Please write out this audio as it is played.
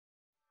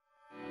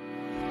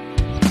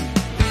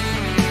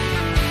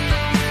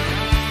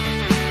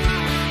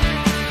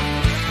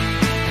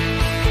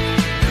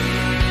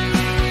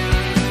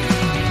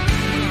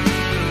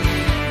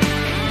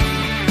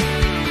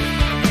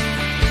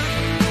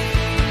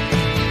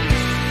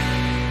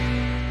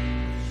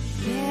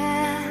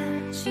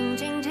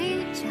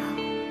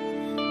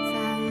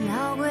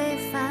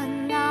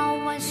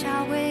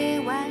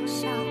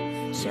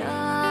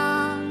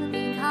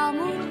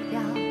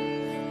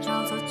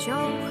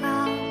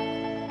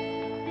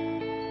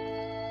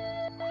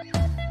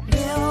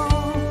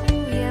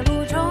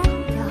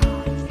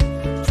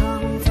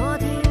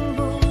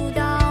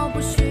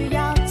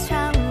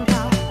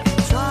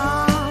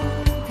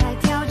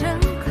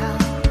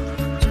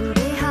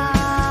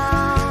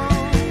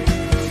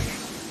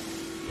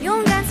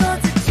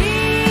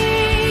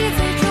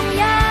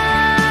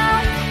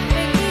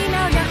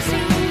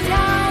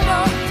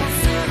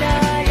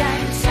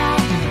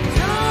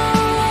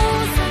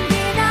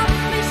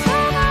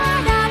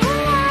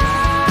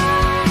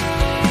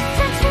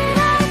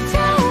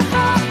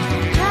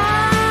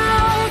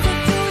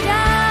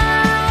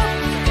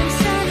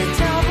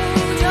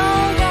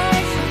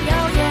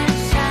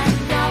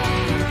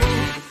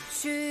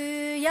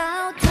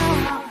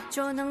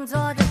说能做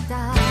得到。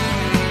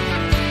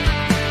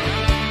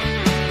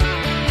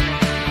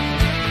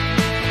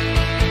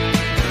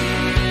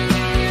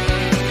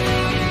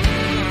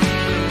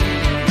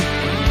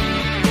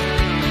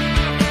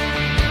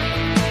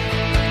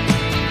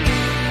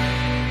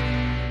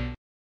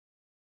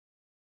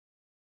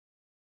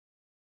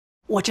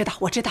我知道，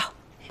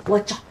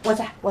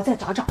我再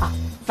找找啊。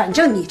反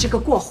正你这个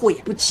过户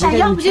也不急。哎，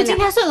要不就今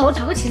天算了，我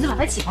找个旗子把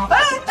它起好。哎，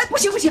不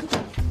行，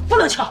不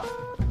能敲。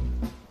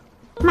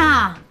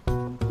妈，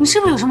你是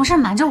不是有什么事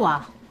瞒着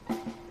我？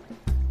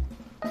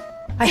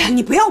哎呀，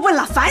你不要问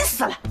了，烦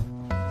死了。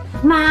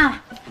妈，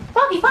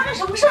到底发生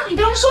什么事了？你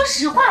都要说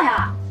实话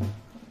呀。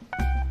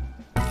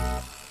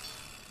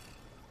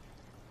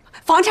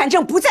房产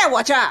证不在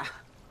我这儿。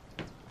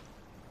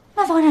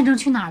那房产证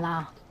去哪儿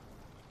了？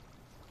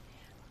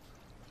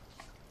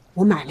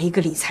我买了一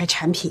个理财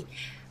产品，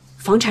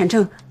房产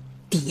证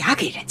抵押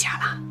给人家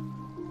了。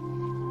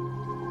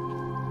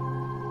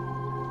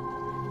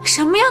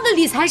什么样的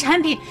理财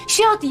产品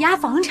需要抵押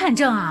房产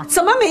证啊？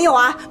怎么没有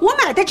啊？我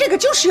买的这个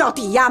就是要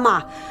抵押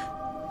嘛，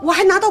我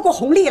还拿到过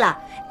红利了，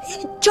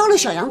交了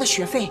小杨的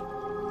学费。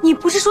你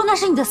不是说那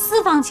是你的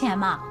私房钱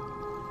吗？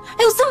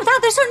哎呦，这么大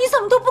的事儿，你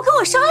怎么都不跟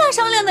我商量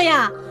商量的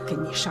呀？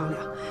跟你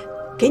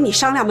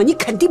商量嘛，你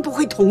肯定不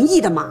会同意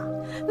的嘛。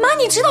妈，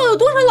你知道有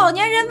多少老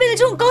年人为了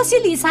这种高息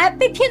理财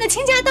被骗得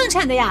倾家荡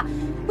产的呀？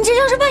你这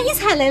要是万一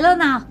踩雷了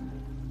呢？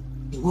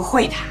不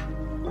会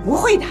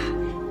的，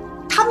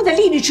他们的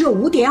利率只有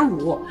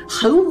5.5%，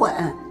很稳。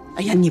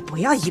哎呀，你不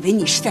要以为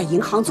你是在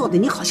银行做的，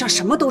你好像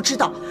什么都知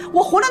道。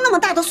我活了那么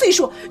大的岁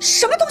数，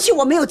什么东西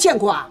我没有见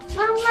过啊？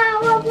妈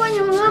妈，要不你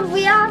们不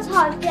要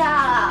吵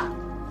架了？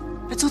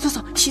走，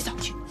洗澡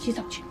去。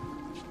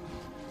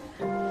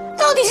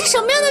到底是什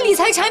么样的理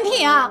财产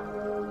品啊？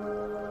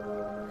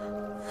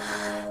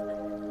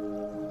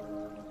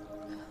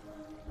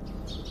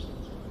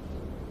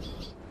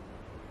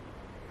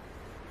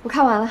我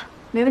看完了，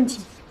没问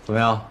题。怎么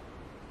样？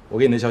我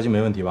给你的消息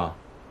没问题吧？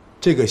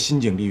这个新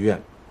景丽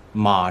苑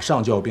马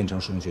上就要变成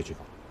市中学区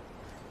房。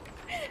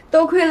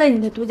多亏了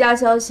你的独家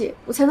消息，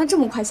我才能这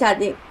么快下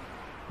定。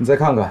你再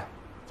看看，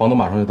房东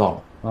马上就到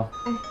了啊！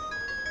哎，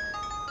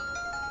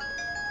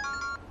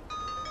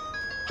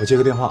我接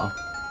个电话啊。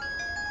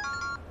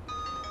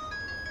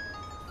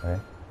喂，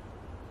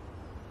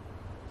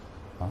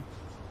啊，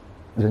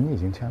人家已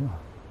经签了。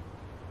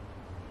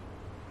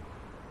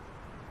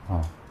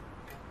啊。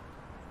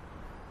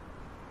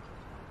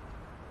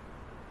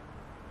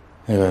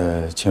那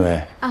个秦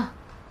伟啊，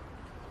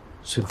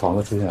这个房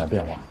子出现点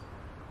变化。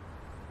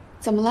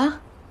怎么了？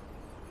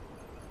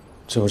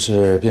这不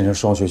是变成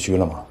双学区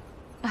了吗？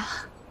啊，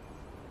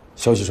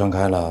消息传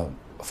开了，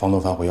房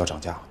东反悔要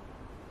涨价。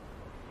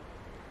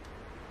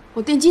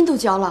我定金都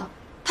交了，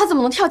他怎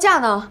么能跳价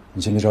呢？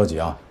你先别着急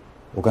啊，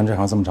我干这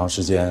行这么长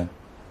时间，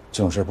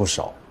这种事不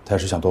少。他也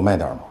是想多卖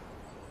点嘛。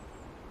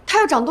他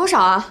要涨多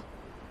少啊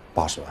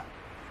？80万。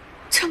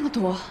这么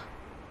多？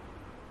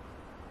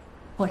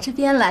我这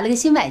边来了个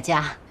新买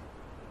家，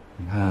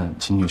你看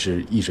秦女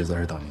士一直在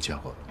这等您签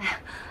合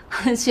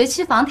同。学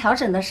区房调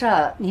整的事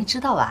儿您知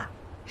道吧？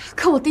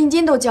可我定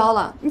金都交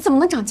了，你怎么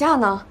能涨价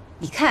呢？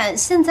你看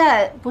现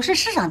在不是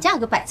市场价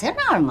格摆在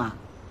那儿吗？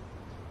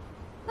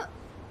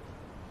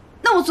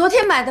那我昨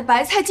天买的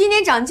白菜今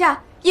天涨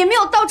价，也没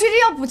有倒追着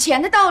要补钱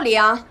的道理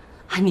啊！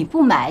啊，你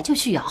不买就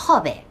去摇号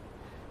呗，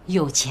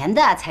有钱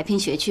的才拼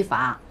学区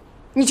房。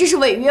你这是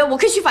违约，我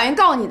可以去法院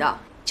告你的。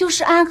就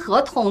是按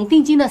合同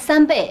定金的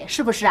3倍，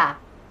是不是啊？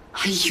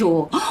哎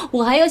呦，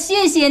我还要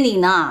谢谢你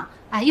呢！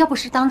哎，要不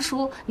是当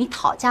初你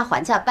讨价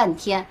还价半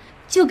天，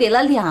就给了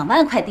2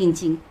万块定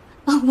金，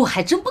我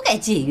还真不该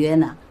解约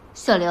呢。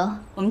小刘，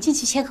我们进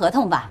去签合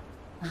同吧。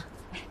啊，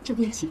这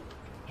边请。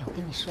哎，我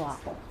跟你说啊，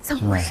怎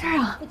么回事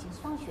啊？不仅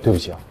双学，对不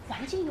起啊，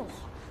环境又好，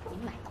你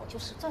买到就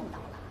是赚到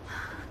了。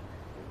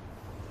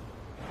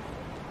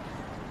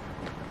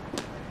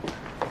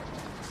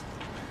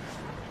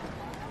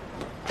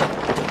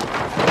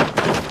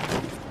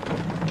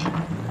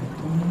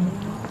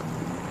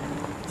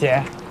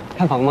姐，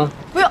看房吗？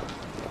不用。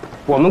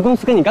我们公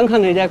司跟你刚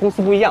看的那家公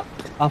司不一样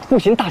啊，户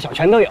型大小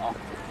全都有。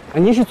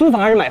您是租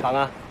房还是买房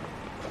啊？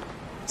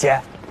姐，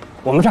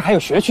我们这儿还有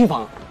学区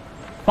房，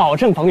保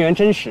证房源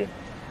真实。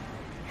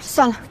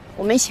算了，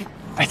我没钱。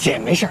哎，姐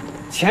没事，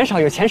钱少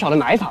有钱少的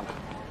买法嘛。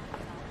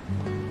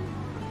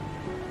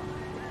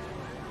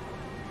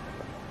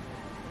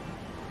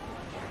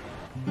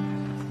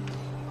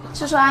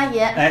叔叔阿姨，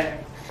哎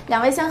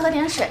2位先喝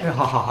点水。哎，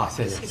好，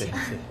谢谢。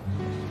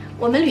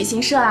我们旅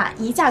行社啊，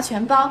一价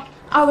全包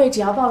，2位只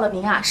要报了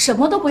名啊，什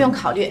么都不用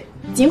考虑，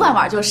尽管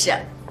玩就是。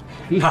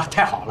那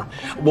太好了，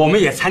我们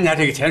也参加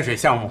这个潜水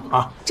项目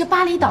啊。这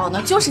巴厘岛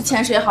呢，就是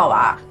潜水好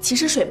玩，其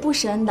实水不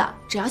深的，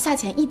只要下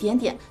潜一点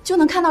点就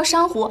能看到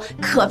珊瑚，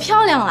可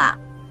漂亮了。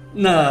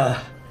那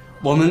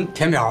我们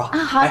填表啊。啊，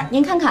好，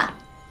您看看。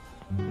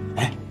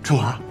哎，春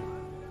华，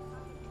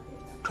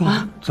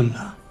怎么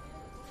了？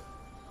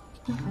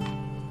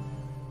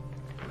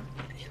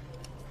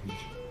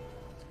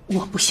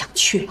我不想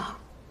去了。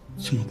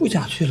怎么不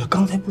想去了？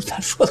刚才不是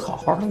咱说的好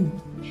好的吗？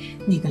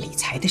那个理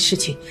财的事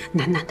情，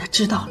楠楠她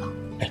知道了。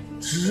哎，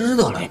知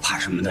道了也怕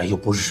什么的？又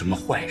不是什么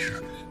坏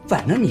事，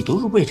反正你都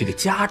是为这个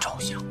家着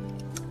想。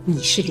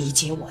你是理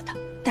解我的，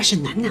但是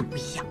楠楠不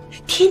一样，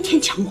天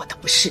天抢我的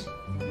不是。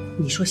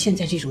你说现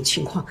在这种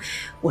情况，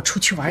我出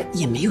去玩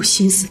也没有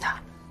心思的，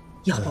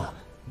要不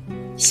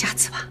下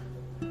次吧？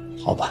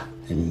好吧，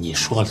你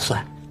说了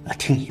算，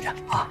听你的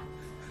啊。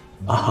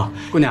啊，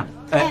姑娘，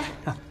哎，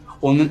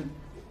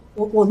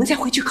我们再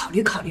回去考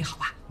虑考虑，好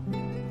吧？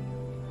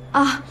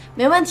啊，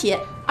没问题，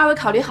二位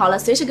考虑好了，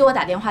随时给我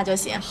打电话就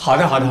行。好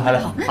的，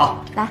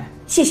好，来，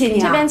谢谢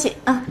你啊，这边请，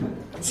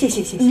谢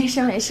谢，没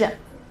事没事。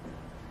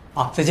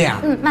好，再见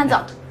啊。慢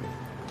走。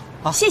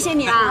好，谢谢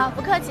你啊，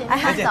不客气，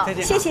哎，慢走。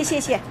谢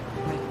谢。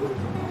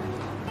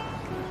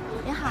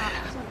你好。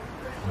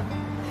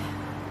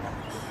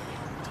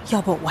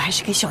要不我还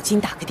是给小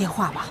金打个电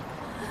话吧，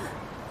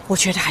我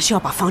觉得还是要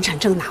把房产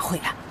证拿回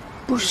来。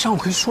不是上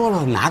回说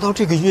了，拿到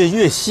这个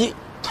月息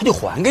他就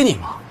还给你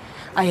吗？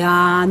哎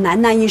呀，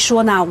楠楠一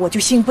说呢，我就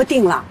心不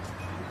定了。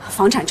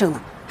房产证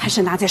呢，还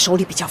是拿在手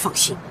里比较放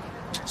心。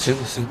行，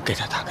给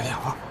他打个电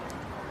话。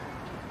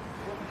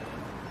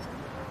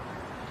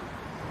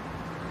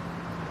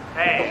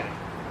哎，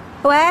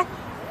喂，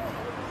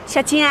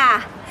小金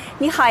啊，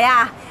你好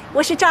呀，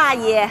我是赵阿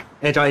姨。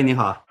哎，赵阿姨你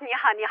好。你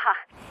好。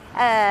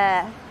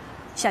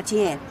小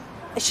金，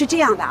是这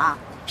样的啊，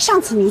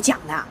上次你讲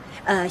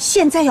的，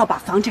现在要把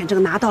房产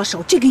证拿到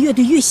手，这个月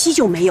的月息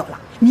就没有了。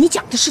你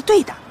讲的是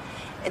对的，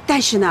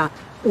但是呢，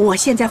我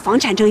现在房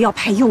产证要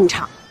派用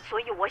场，所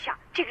以我想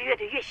这个月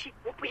的月息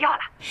我不要了。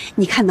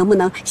你看能不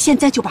能现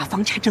在就把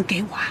房产证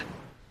给我啊？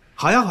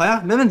好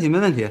呀，没问题。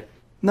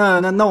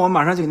那我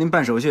马上就给您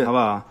办手续，好不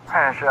好？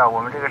但是啊，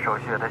我们这个手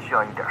续它需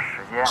要一点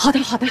时间。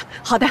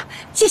好的，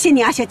谢谢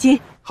你啊，小金。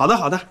好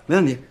的，没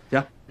问题。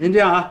行，您这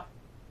样啊。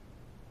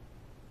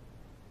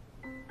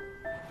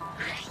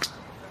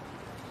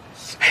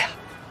哎呀，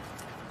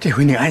这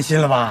回你安心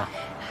了吧？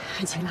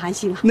安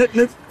心了。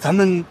那咱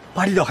们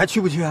巴厘岛还去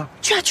不去啊？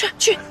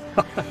去。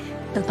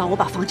等到我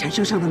把房产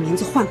证上的名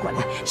字换过来，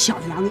小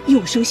杨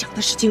幼升小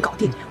的事情搞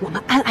定，我们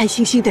安安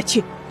心心的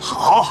去。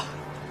好。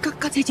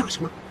刚才讲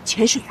什么？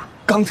潜水啊？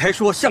刚才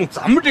说像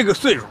咱们这个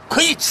岁数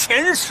可以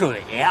潜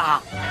水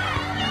呀。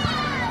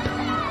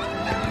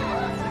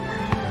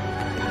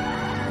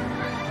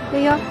悠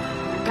悠，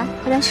来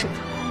喝点水。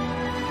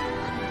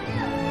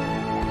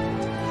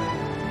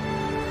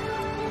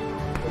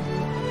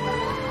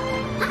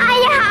阿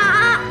姨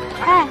好。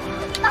哎，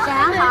小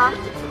杨好。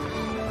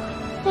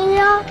悠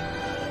悠，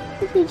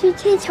一起去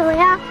踢球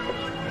呀。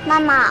妈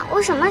妈，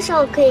我什么时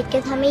候可以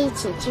跟他们一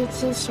起去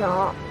踢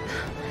球？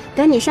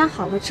等你伤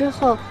好了之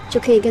后，就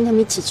可以跟他们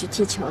一起去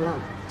踢球了。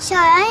小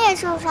杨也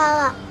受伤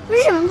了，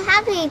为什么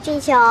他可以踢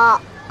球？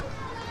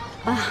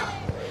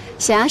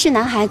小杨是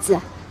男孩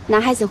子，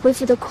男孩子恢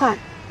复得快。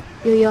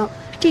悠悠，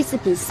这次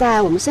比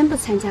赛我们先不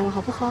参加了，好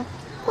不好？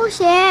不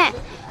行，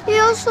悠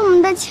悠是我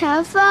们的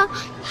前锋，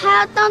还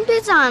要当队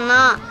长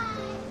呢。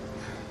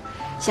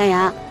小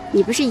杨，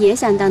你不是也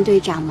想当队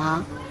长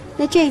吗？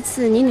那这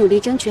次你努力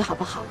争取好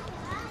不好？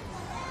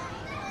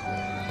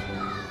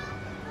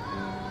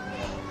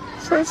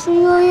可是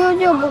悠悠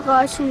就不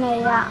高兴了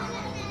呀。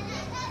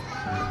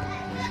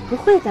不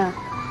会的，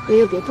悠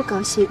悠别不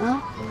高兴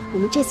啊，我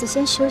们这次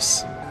先休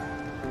息。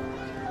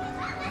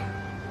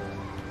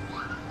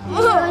悠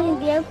悠，你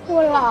别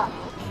哭了。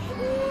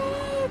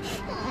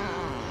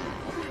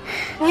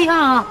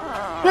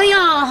悠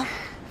悠，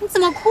你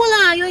怎么哭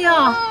了？悠悠，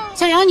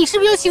小杨，你是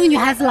不是又欺负女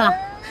孩子了？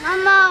妈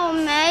妈，我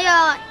没有，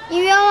你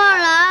冤枉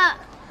人。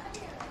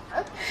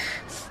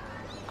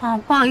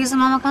不好意思，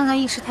妈妈刚才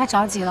一时太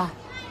着急了。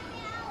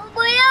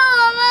不要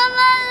我妈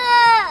妈了！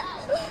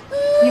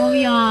悠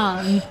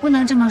悠，你不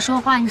能这么说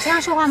话，你这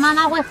样说话，妈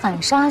妈会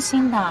很伤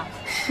心的。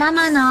妈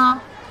妈呢？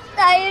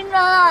他遗传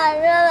老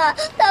师了，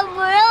他不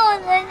让我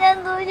参加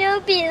足球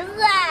比赛。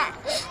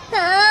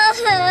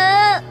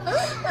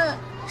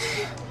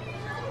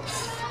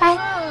哎，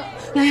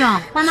悠悠，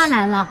妈妈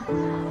来了。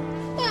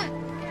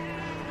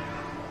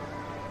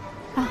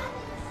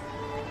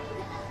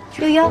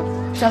悠悠，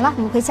走了，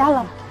我们回家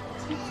了。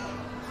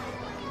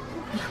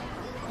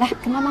来，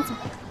跟妈妈走。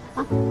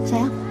啊，小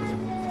杨，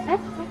哎，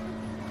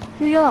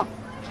悠悠，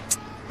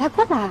来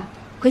过来，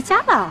回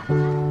家了。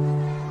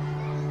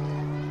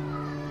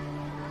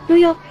悠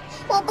悠，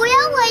我不要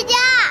回家。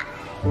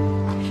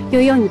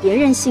悠悠，你别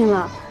任性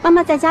了，妈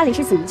妈在家里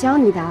是怎么教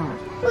你的？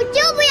我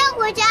就不要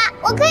回家，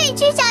我可以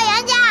去小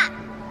杨家。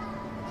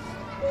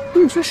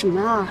你说什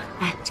么啊？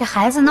哎，这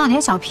孩子闹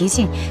点小脾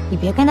气，你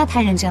别跟他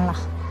太认真了。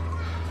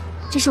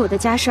这是我的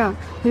家事儿，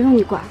不用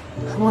你管。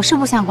我是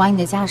不想管你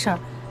的家事儿，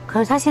可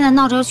是他现在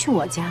闹着要去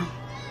我家。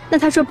那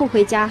他说不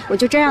回家，我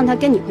就真让他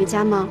跟你回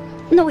家吗？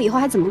那我以后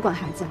还怎么管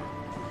孩子？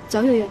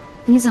走，悠悠，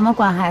你怎么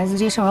管孩子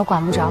这事儿我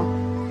管不着，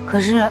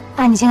可是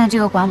按你现在这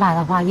个管法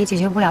的话，也解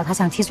决不了他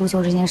想踢足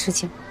球这件事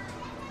情。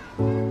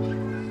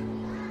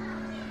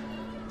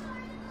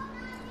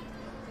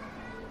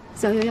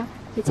走，悠悠，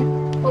回家。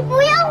我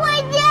不要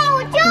回家，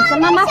我就要你和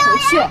妈妈回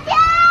去。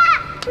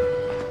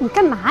你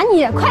干嘛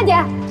你？快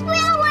点！不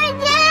要回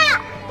家！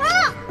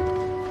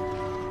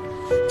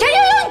杨悠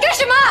悠，你干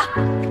什么？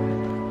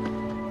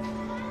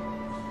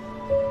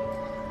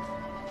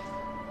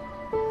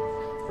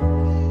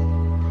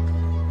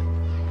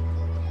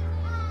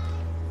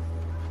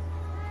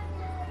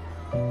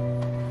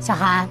小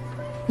韩，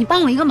你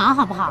帮我一个忙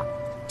好不好？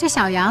这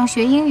小杨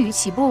学英语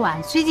起步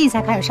晚，最近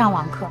才开始上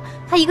网课，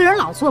他一个人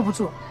老坐不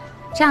住。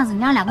这样子，你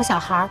让2个小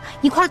孩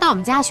一块到我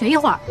们家学一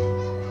会儿。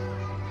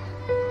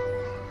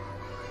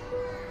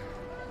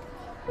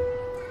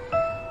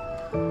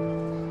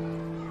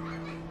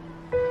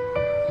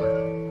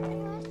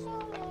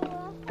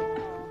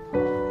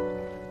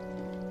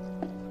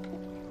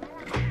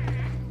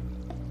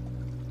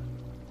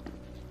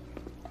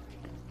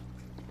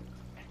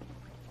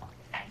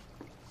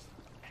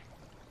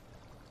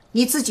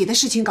你自己的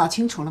事情搞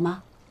清楚了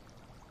吗？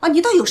啊，你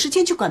倒有时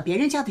间去管别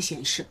人家的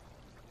闲事。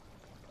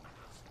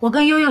我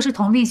跟悠悠是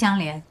同病相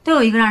怜，都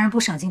有一个让人不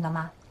省心的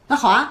妈。那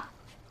好啊，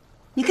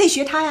你可以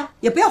学她呀，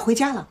也不要回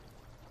家了。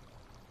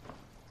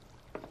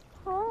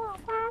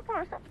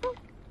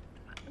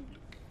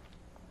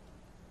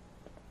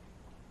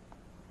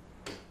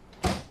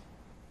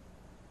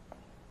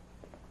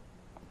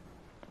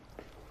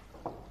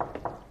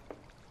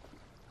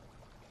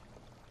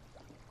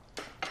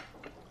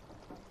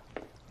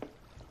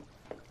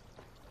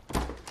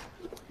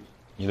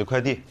你的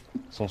快递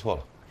送错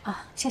了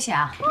啊，谢谢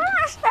啊。卢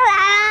老师来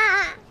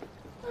了，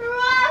卢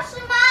老师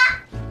吗？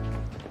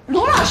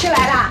卢老师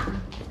来了，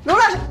卢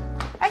老师，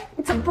哎，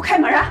你怎么不开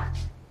门啊？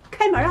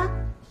开门啊！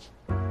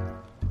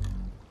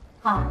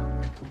啊。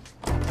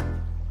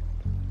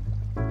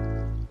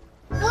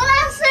卢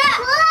老师，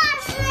卢老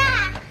师，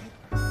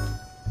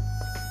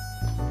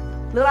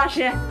卢老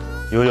师，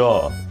悠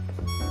悠，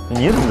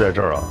你怎么在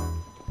这儿啊？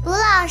卢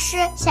老师，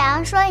小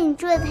杨说你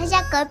住在他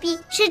家隔壁，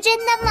是真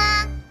的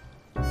吗？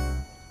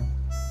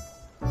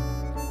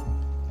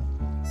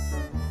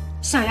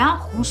小杨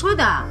胡说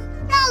的。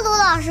那卢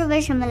老师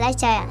为什么来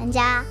小杨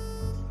家？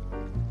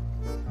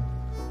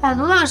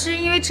卢老师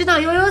因为知道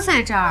悠悠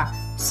在这儿，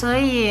所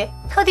以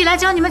特地来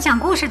教你们讲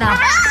故事的。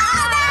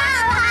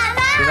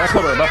先拿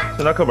课本吧，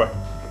先拿课本。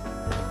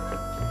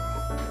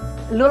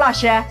卢老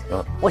师，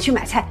我去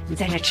买菜，你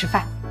在这吃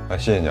饭。哎，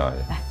谢谢你啊。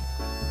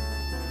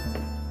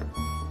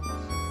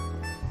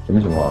什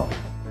么情况？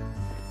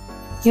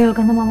悠悠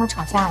跟他妈妈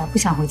吵架了，不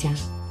想回家。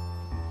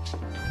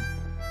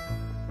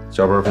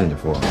加班费你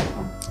付。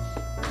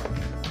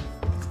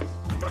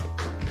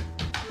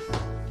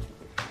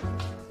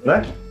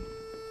来，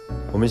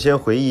我们先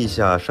回忆一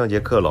下上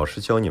节课老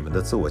师教你们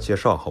的自我介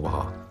绍，好不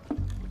好？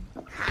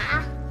好。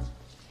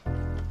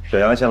小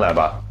杨先来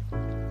吧。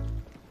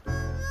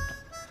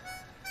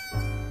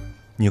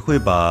你会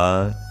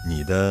把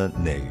你的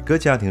哪个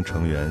家庭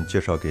成员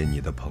介绍给你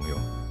的朋友？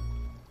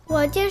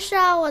我介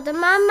绍我的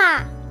妈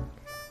妈。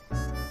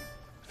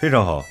非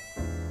常好。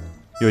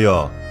悠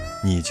悠，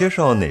你介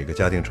绍哪个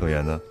家庭成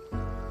员呢？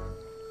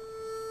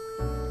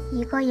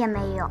一个也没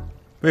有。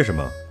为什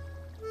么？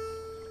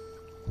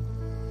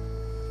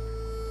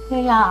悠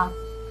悠，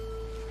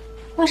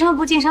为什么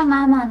不介绍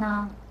妈妈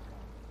呢？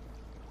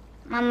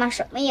妈妈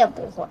什么也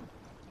不会。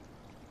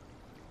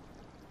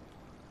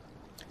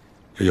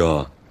悠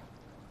悠，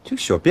这个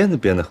小辫子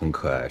编得很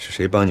可爱，是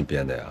谁帮你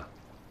编的呀？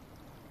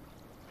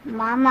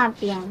妈妈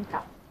编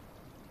的。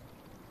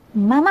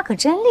你妈妈可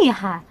真厉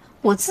害，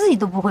我自己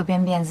都不会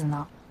编辫子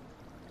呢。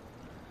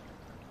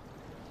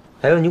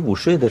还有你午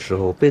睡的时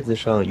候，被子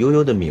上悠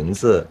悠的名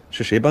字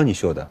是谁帮你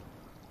绣的？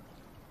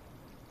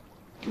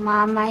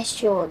妈妈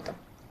绣的。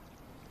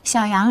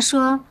小杨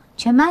说，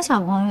全班小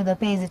朋友的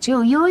被子只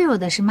有悠悠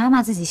的是妈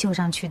妈自己绣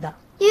上去的。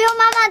悠悠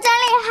妈妈真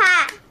厉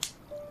害。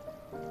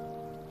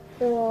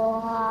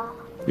我。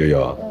悠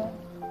悠，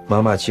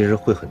妈妈其实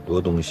会很多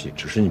东西，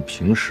只是你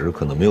平时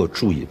可能没有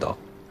注意到。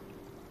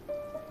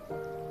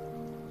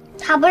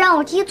她不让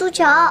我踢足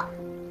球。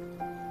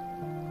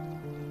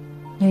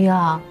悠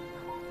悠，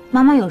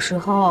妈妈有时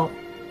候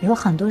有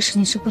很多事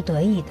情是不得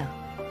已的，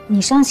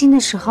你伤心的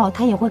时候，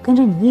她也会跟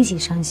着你一起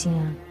伤心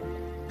啊。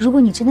如果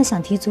你真的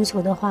想踢足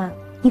球的话，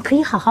你可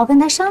以好好跟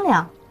她商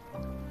量。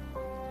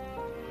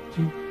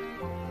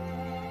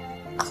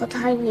可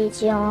她已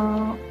经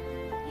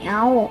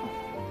养我。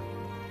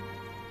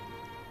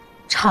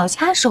吵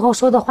架时候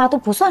说的话都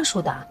不算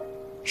数的。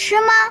是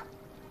吗？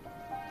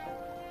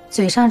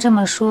嘴上这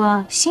么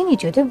说，心里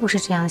绝对不是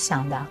这样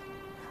想的。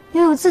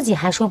悠悠自己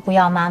还说不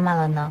要妈妈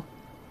了呢。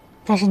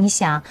但是你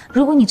想，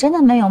如果你真的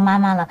没有妈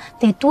妈了，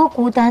得多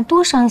孤单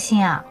多伤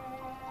心啊。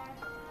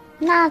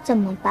那怎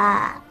么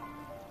办？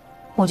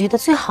我觉得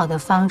最好的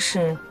方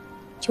式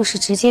就是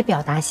直接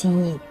表达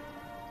心意。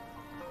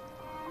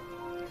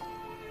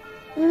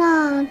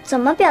那怎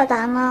么表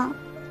达呢？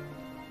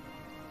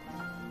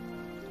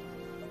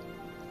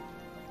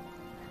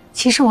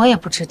其实我也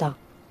不知道。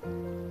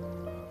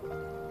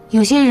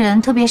有些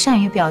人特别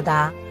善于表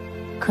达，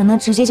可能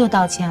直接就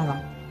道歉了。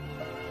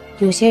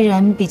有些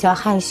人比较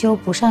害羞，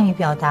不善于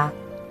表达，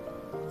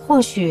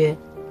或许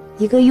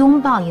一个拥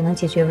抱也能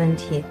解决问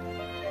题。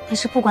但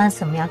是不管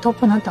怎么样，都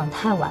不能等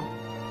太晚。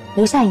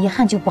留下遗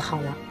憾就不好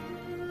了。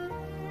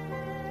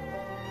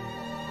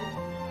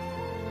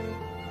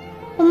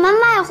我妈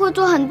妈也会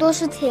做很多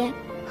事情，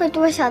会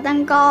做小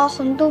蛋糕、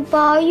红豆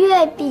包、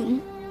月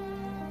饼。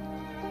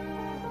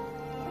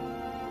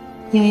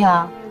悠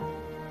悠，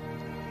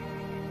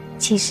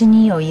其实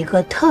你有一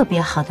个特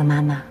别好的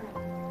妈妈。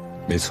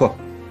没错，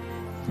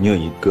你有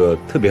一个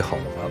特别好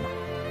的妈妈。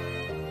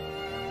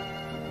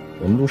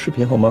我们录视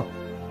频好吗？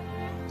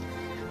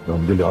那我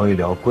们就聊一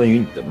聊关于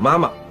你的妈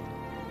妈。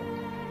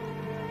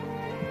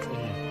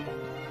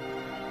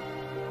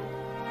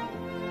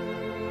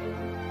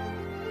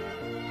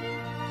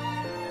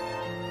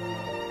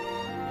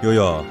悠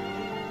悠，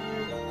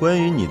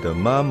关于你的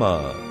妈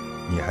妈，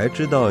你还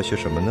知道些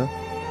什么呢？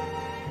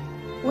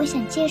我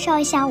想介绍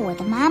一下我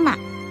的妈妈，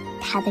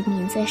她的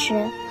名字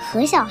是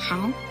何小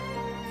涵，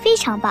非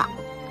常棒。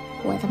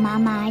我的妈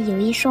妈有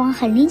一双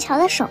很灵巧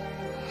的手，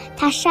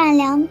她善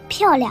良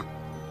漂亮。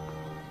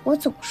我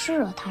总是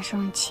惹她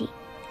生气，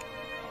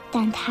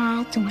但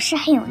她总是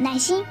很有耐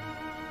心。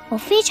我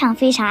非常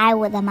非常爱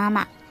我的妈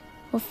妈，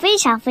我非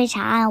常非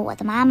常爱我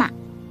的妈妈。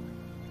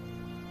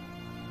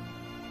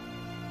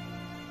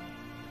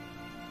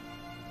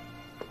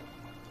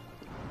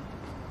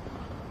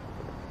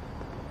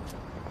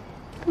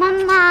妈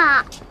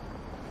妈，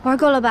玩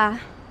够了吧？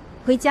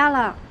回家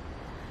了。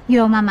悠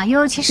悠妈妈，悠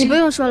悠其实你不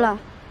用说了，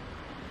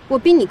我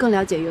比你更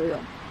了解悠悠。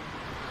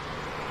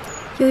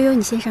悠悠，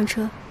你先上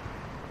车。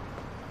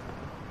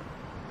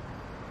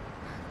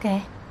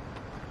给。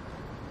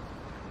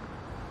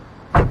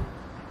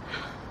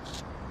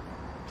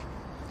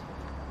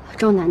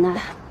周楠楠，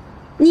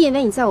你以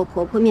为你在我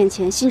婆婆面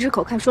前心直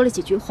口快说了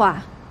几句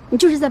话，你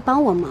就是在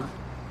帮我吗？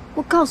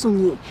我告诉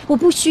你，我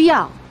不需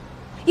要。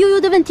悠悠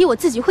的问题我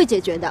自己会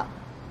解决的。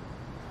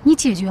你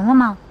解决了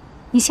吗？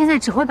你现在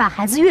只会把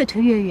孩子越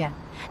推越远。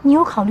你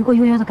有考虑过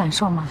悠悠的感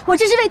受吗？我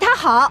这是为她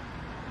好。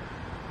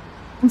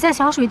你在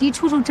小水滴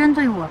处处针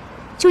对我，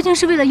究竟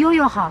是为了悠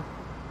悠好，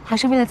还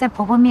是为了在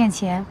婆婆面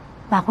前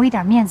挽回一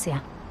点面子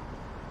呀？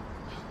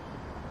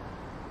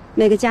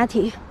每个家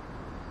庭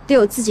都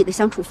有自己的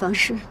相处方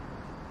式。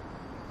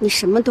你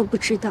什么都不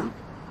知道，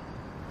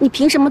你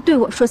凭什么对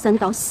我说三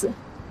道四？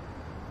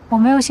我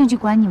没有兴趣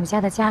管你们家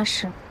的家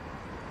事，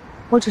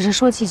我只是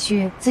说几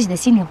句自己的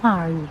心里话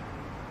而已。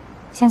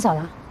先走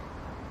了。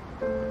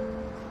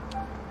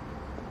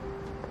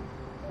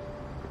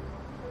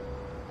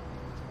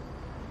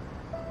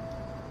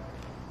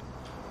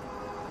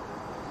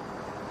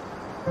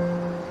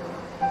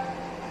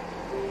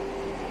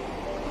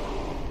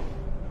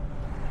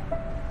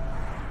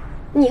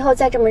你以后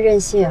再这么任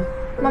性，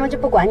妈妈就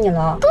不管你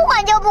了。不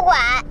管就不管，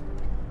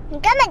你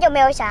根本就没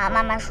有小杨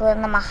妈妈说的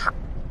那么好。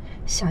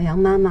小杨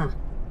妈妈，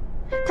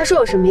她说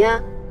有什么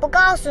呀？不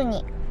告诉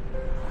你。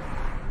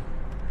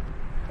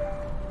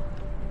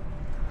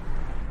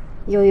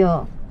悠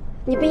悠，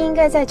你不应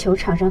该在球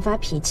场上发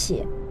脾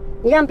气，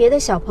你让别的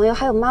小朋友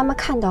还有妈妈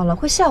看到了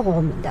会笑话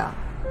我们的，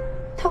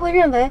他会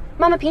认为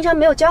妈妈平常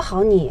没有教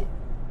好你。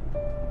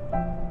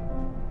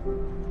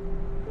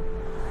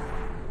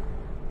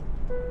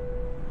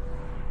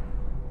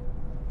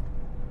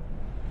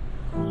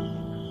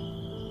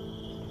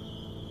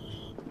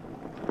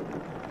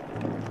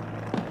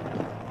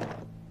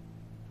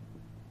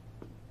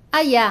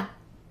阿姨，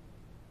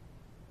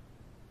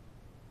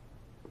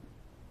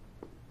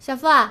小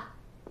夫啊，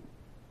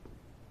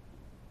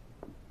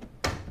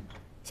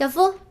小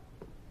夫，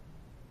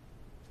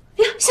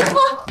哎呀，小夫，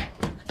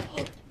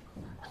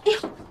哎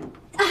呦，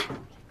哎，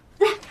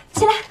来，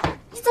起来，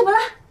你怎么了？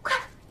快，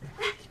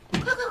来，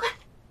快！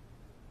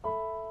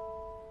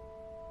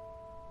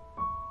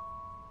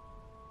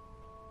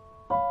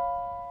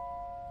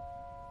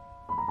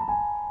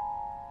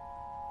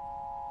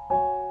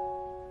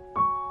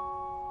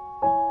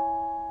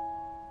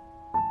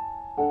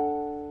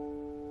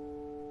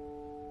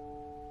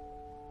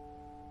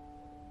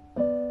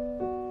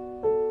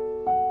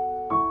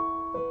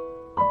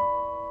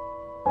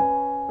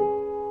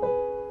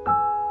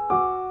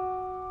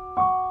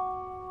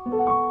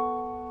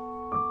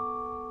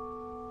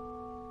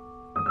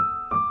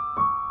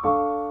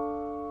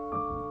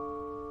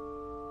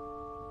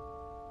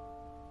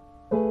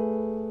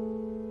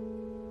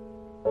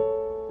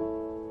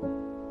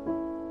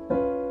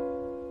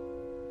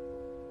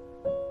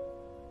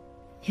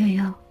悠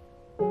悠，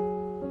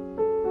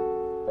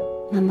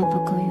妈妈不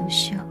够优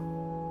秀，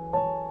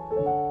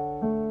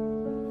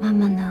妈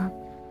妈呢，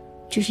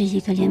就是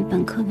一个连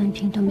本科文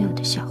凭都没有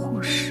的小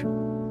护士。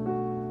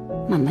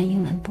妈妈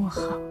英文不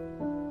好，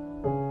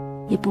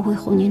也不会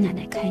哄你奶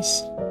奶开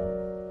心，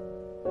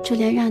就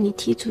连让你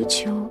踢足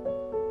球，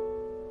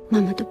妈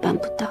妈都办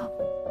不到。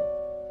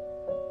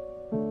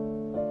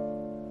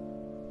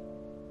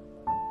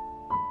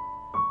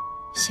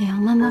小杨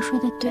妈妈说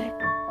的对，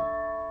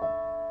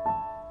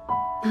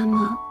妈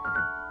妈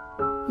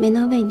没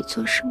能为你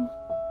做什么，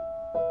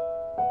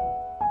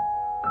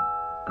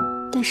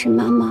但是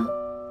妈妈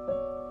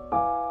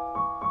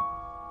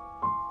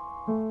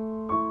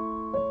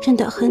真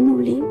的很努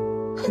力，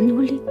很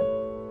努力。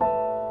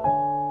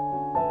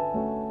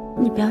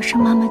你不要生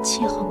妈妈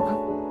气好吗？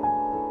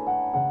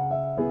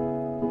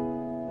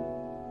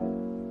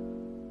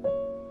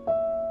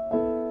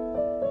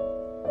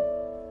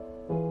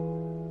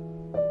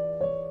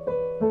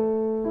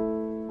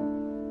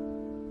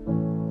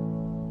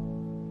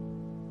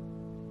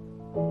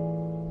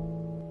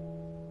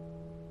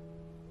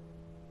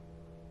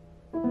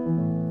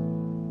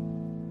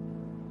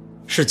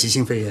是急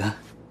性肺炎，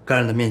感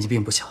染的面积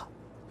并不小。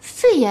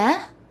肺炎？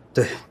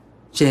对，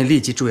建议立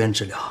即住院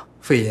治疗。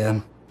肺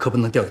炎可不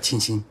能掉以轻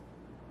心。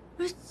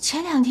不是，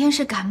前2天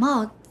是感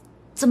冒，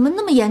怎么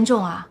那么严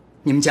重啊？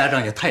你们家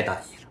长也太大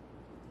意了，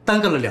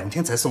耽搁了2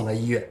天才送来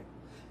医院，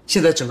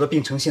现在整个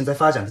病程现在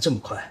发展的这么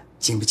快，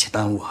经不起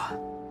耽误啊。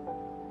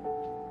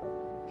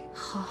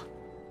好。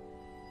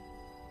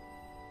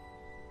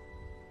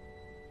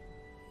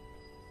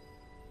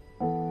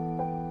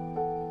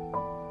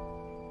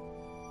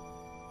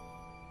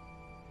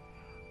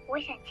我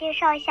想介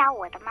绍一下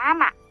我的妈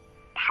妈，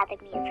她的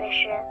名字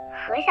是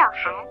何小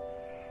涵，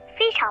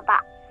非常棒。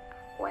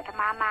我的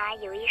妈妈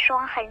有一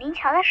双很灵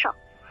巧的手，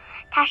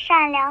她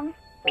善良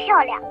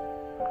漂亮，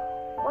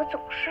我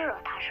总是惹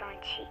她生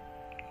气，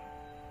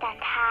但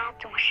她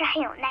总是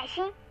很有耐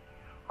心。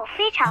我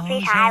非常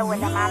非常爱我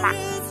的妈妈，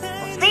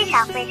我非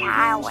常非常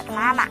爱我的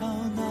妈妈，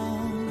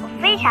我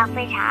非常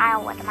非常爱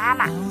我的妈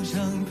妈。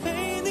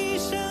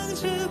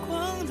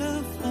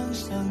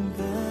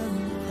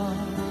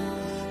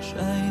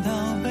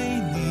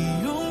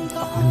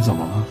你怎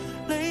么了？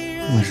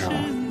没事吧？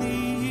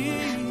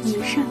没事，你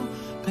快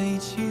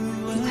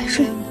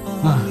睡。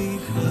我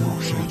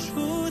睡。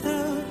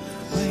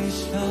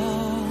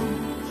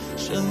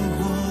生活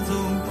总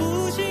不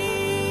经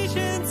意间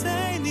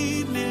在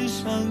你脸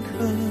上刻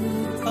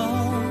刀，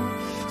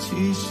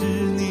其实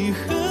你何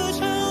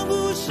尝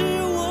不是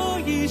我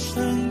一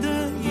生的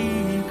依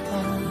靠，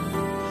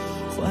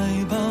怀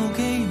抱给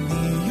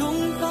你拥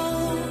抱，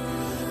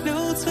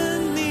留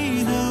存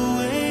你的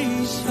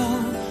微笑，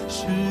时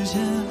间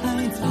还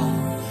早，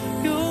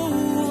有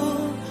我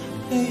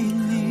陪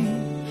你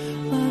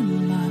慢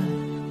慢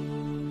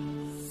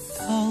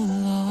到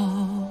老。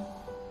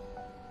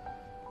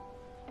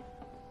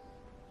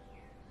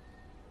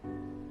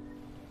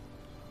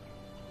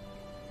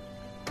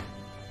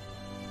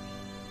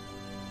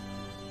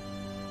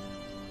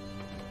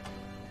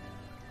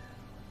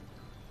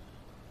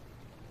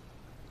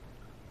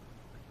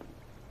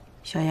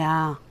小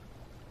杨，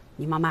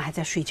你妈妈还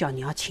在睡觉，你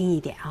要轻一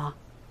点啊。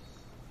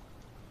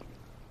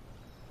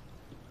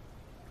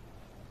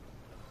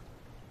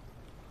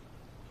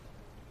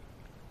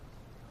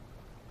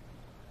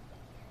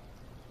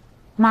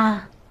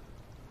妈，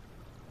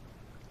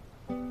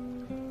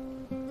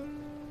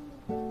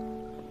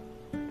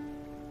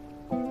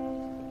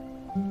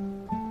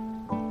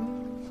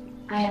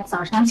哎呀，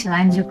早上起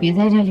来你就别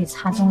在这里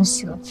擦东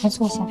西了，快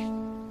坐下。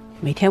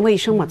每天卫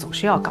生嘛，总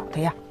是要搞的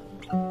呀。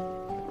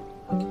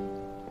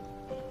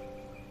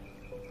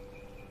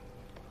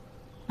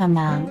妈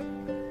妈，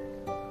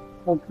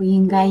我不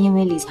应该因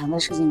为理财的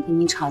事情跟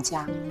你吵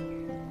架，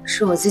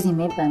是我自己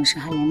没本事，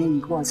还连累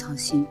你给我操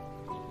心。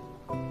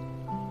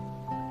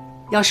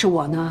要是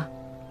我呢，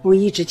不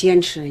一直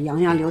坚持洋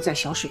洋留在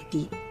小水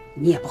滴，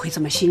你也不会这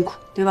么辛苦，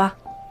对吧？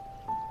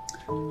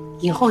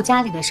以后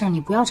家里的事儿你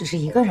不要只是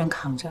一个人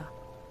扛着。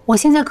我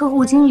现在客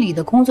户经理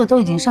的工作都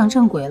已经上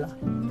正轨了，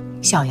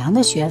小杨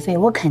的学费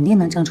我肯定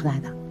能挣出来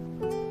的。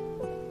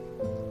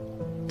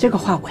这个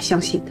话我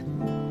相信的，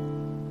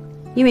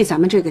因为咱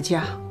们这个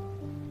家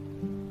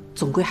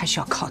总归还是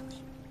要靠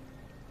你。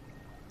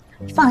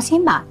放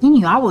心吧，你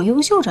女儿我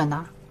优秀着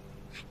呢，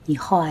以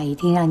后啊一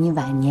定让你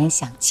晚年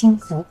享清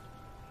福。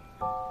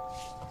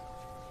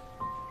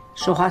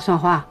说话算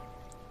话。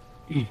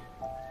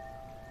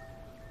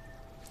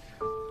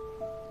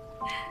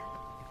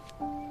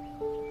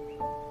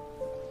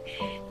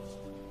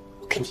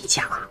我跟你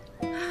讲啊，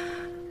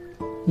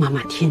妈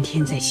妈天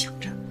天在想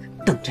着，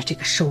等着这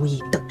个收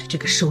益，等着这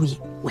个收益，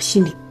我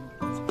心里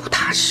不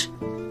踏实。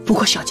不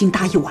过小静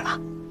答应我了，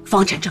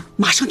房产证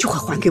马上就会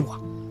还给我。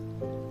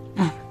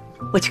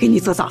我去给你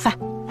做早饭。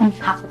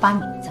好，我帮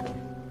你走。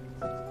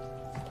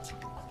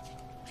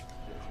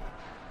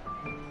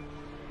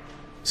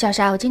小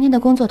沙，我今天的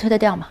工作推得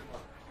掉吗？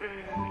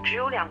只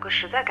有2个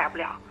实在改不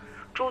了。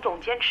朱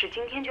总坚持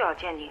今天就要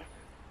见您。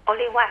哦，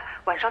另外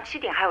晚上7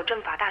点还有政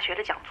法大学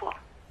的讲座。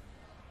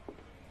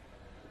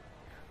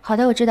好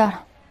的，我知道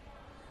了。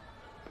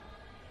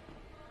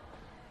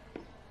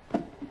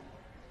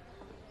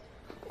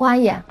吴阿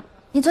姨，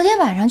你昨天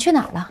晚上去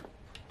哪儿了？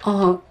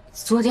哦，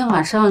昨天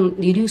晚上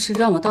李律师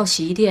让我到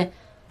洗衣店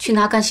去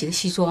拿干洗的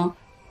西装，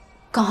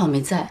刚好没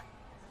在。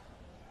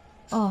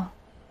哦，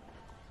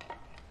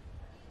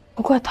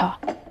不怪他。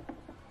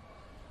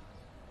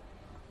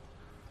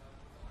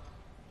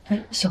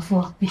哎，小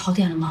付，你好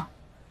点了吗？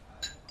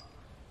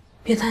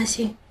别担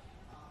心，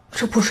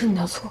这不是你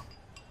的错。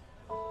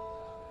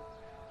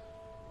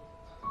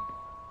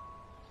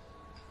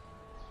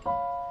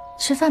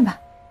吃饭吧，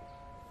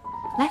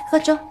来喝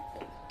粥。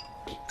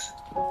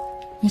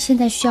你现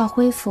在需要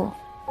恢复，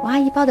我阿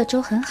姨煲的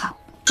粥很好，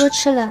多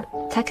吃了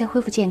才可以恢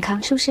复健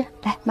康，是不是？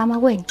来，妈妈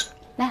喂你。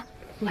来，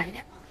慢一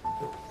点。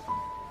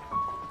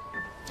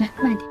来，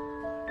慢点。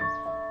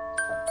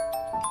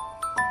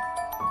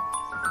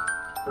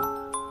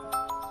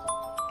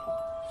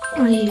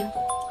阿姨，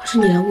还是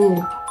你来喂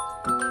我。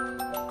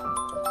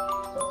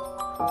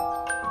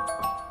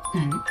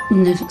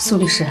那苏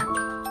律师，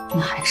那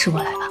还是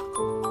我来吧。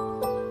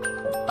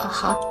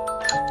好。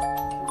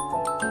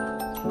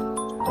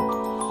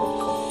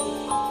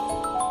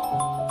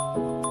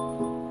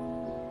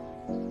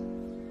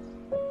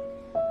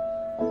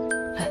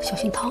小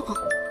心烫啊！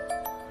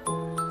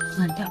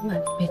慢点，慢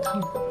点，别烫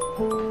了。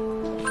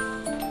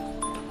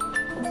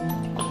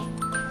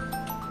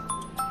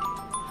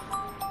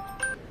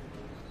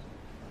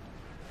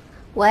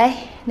喂，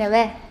哪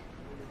位？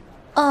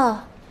哦，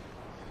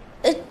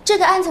这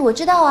个案子我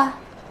知道啊，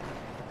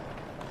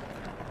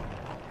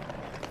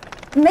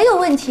没有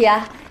问题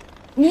啊。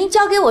您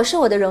交给我是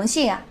我的荣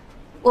幸啊，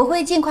我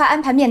会尽快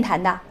安排面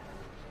谈的。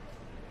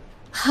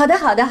好的，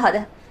好的，好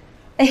的。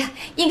哎呀，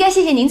应该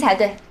谢谢您才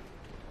对。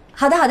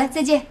好的，好的，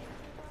再见。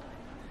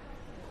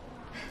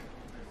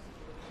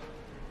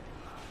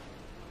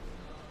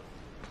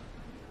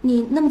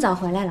你那么早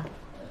回来了？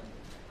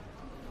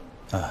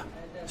啊，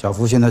小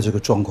福现在这个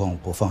状况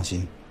不放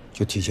心，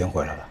就提前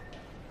回来了。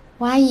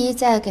我阿姨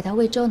在给他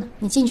喂粥呢，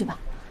你进去吧。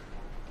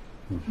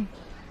嗯。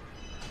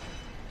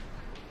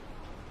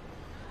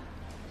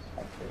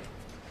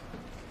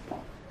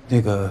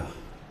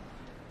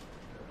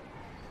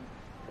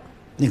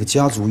那个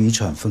家族遗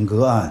产分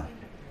割案，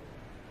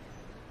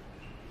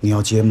你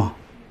要接吗？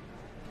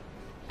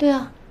对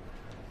啊。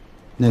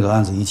那个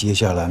案子一接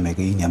下来，每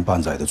个1年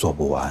半载都做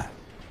不完。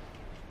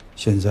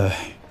现在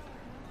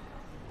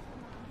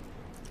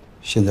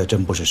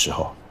真不是时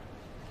候。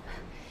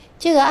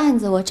这个案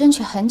子我争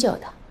取很久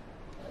的，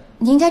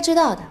你应该知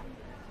道的。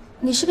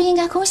你是不是应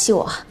该恭喜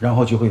我？然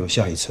后就会有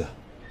下一次。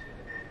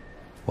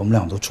我们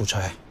俩都出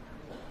差，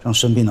让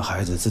生病的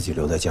孩子自己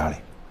留在家里。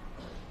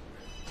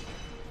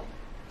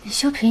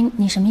修平，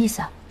你什么意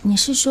思啊？你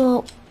是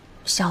说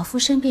小福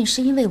生病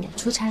是因为我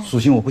出差？苏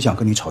欣，我不想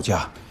跟你吵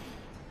架，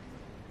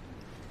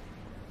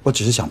我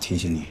只是想提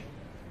醒你，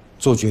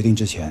做决定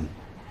之前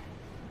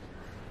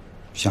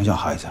想想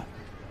孩子，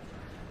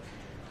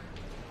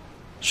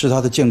是他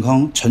的健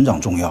康成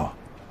长重要，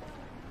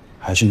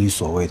还是你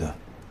所谓的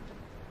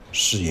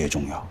事业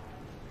重要？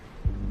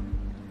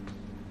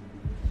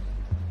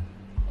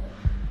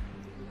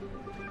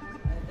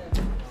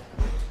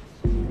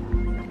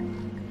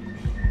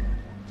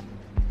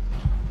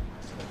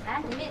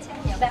来，你们也签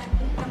名呗。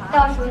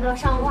到时候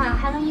上话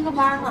还能一个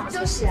班呢。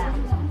就是啊。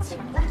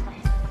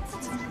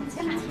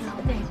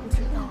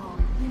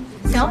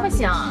行不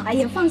行？哎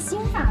呀，放心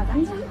吧，咱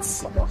们就一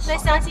起就好。那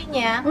相信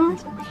你。嗯，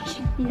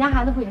你家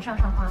孩子不也上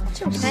花吗？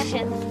是不是？单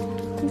身。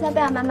你再不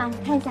要，妈妈，你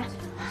看一下。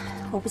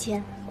我不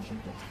签。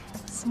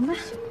行吧。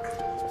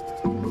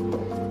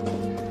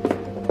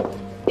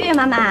月月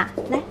妈妈，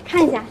来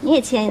看一下，你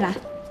也签一来。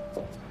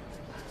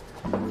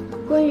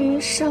关于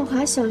上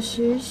华小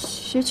学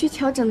学区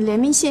调整的联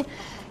名信，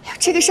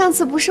这个上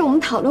次不是我们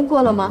讨论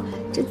过了吗？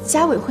这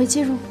家委会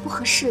介入不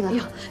合适的。哎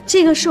呦，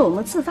这个是我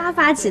们自发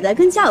发起的，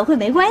跟家委会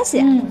没关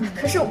系。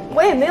可是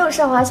我也没有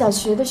上华小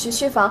学的学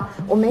区房，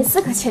我没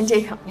资格签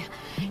这个。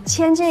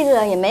签这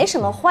个也没什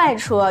么坏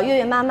处，月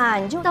月妈妈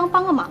你就当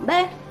帮个忙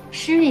呗。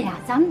是呀，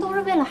咱们都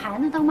是为了孩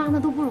子，当妈妈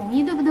都不容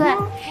易，对不对？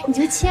你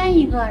就签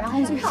一个，然后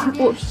就是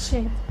我是，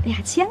哎呀，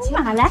签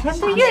吧，来，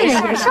对月月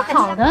也是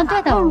好的，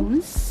对的。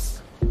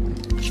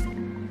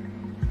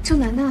周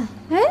楠楠，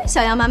哎，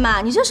小杨妈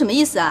妈，你这什么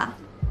意思啊？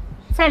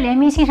在联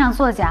名信上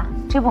作假，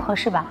这不合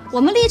适吧？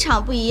我们立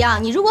场不一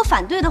样，你如果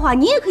反对的话，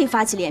你也可以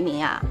发起联名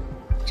呀。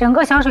整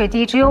个小水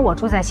滴只有我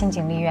住在新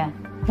景丽苑，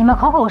你们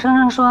口口声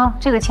声说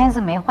这个签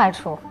字没坏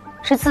处，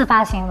是自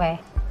发行为，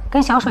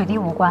跟小水滴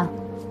无关。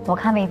我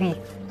看未必，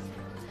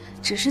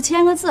只是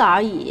签个字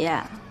而已。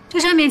这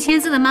上面签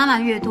字的妈妈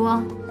越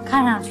多，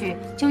看上去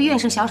就越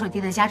是小水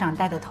滴的家长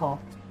带的头。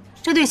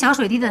这对小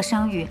水滴的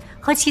声誉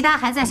和其他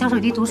还在小水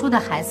滴读书的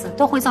孩子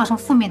都会造成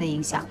负面的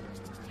影响。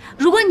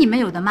如果你们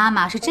有的妈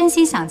妈是真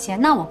心想签，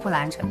那我不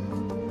拦着。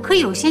可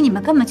有些你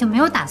们根本就没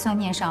有打算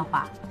念上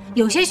华，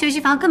有些学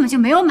区房根本就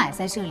没有买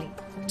在这里，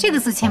这个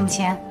字签不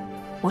签？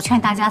我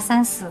劝大家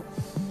三思。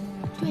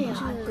对呀，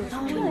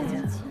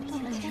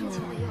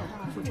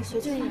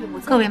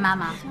各位妈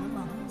妈，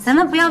咱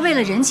们不要为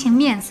了人情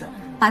面子，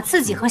把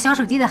自己和小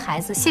水滴的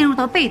孩子陷入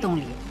到被动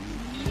里。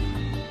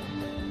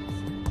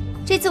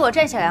这次我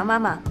站小杨妈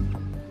妈，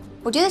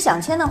我觉得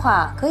想签的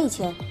话可以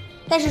签，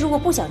但是如果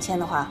不想签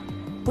的话，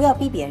不要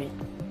逼别人。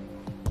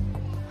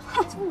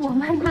哼，我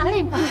们哪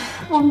里不？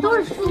我们都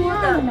是说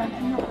的呢。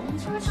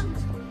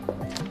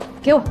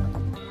给我。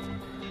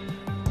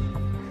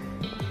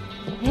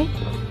哎，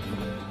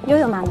悠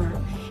悠妈妈，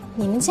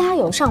你们家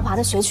有上华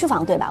的学区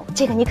房对吧？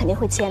这个你肯定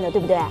会签的，对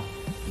不对？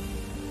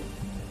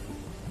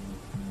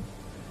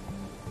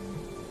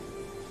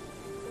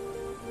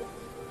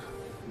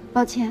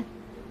抱歉。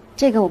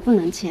这个我不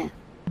能签。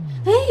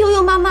哎，悠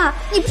悠妈妈，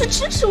你不是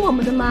支持我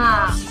们的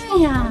吗？是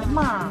呀，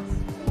妈。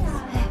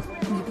哎，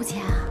你不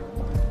签啊？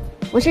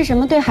我是什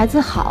么对孩子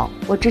好，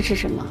我支持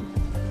什么。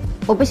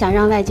我不想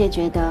让外界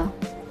觉得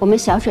我们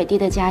小水滴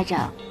的家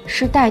长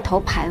是带头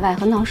排外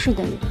和闹事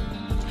的人。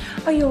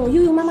哎呦，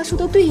悠悠妈妈说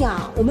的对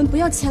呀，我们不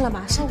要签了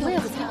吧？我也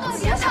不签了。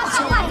别吵了，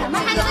咱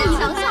们还是一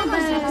想想吧。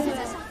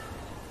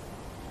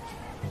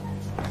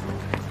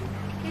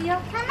悠悠，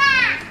妈妈，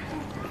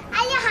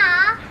阿姨好。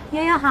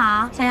悠悠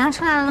好，小杨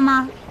出来了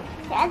吗？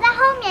小杨在后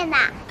面呢。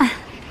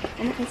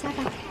我们回家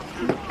吧。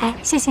哎，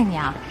谢谢你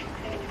啊。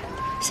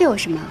谢我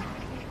什么？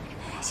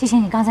谢谢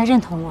你刚才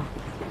认同我。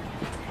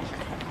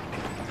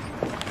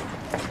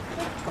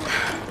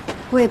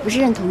我也不是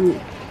认同你，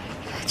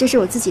这是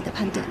我自己的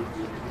判断。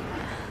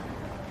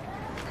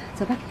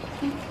走吧。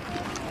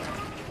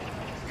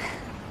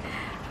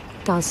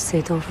刀子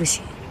嘴豆腐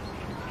心。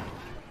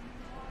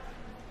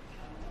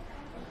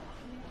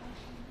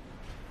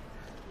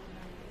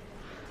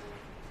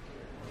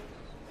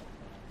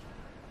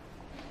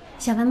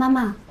小文妈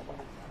妈，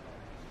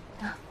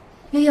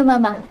悠悠妈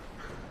妈，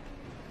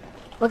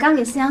我刚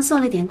给思阳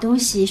送了点东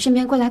西，顺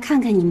便过来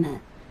看看你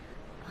们。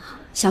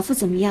小腹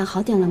怎么样？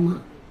好点了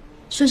吗？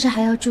说是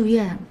还要住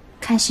院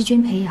看细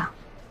菌培养。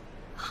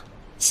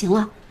行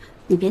了，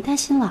你别担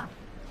心了。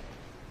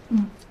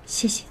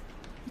谢谢，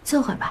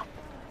坐会儿吧。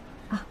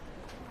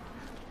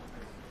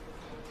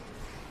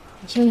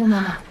悠悠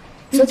妈妈，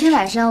昨天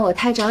晚上我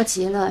太着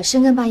急了，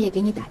深更半夜给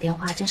你打电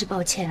话，真是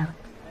抱歉啊。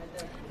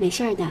没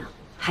事儿的，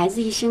孩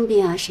子一生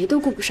病啊，谁都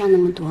顾不上那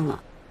么多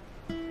了。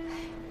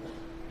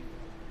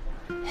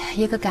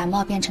一个感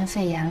冒变成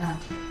肺炎了，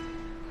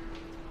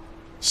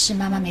是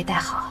妈妈没带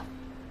好。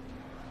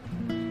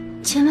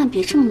千万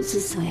别这么自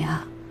责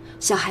呀，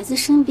小孩子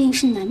生病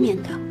是难免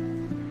的。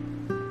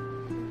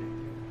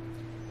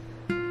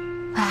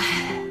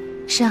唉，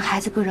生孩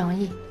子不容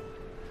易，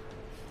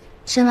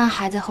生完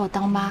孩子后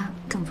当妈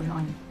更不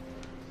容易。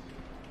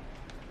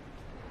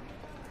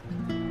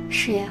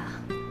是呀，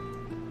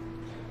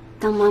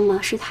当妈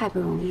妈是太不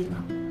容易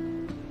了，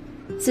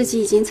自己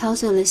已经操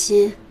碎了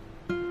心，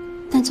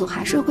但总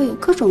还是会有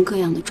各种各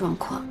样的状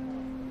况。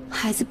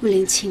孩子不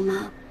领情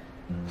妈，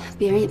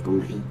别人也不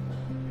满意。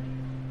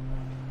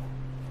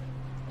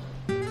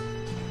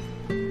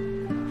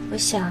我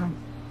想，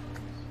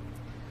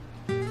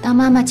当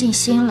妈妈尽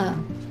心了，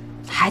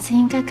孩子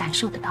应该感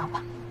受得到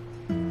吧。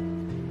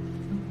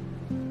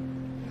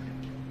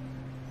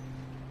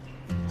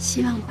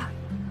希望吧，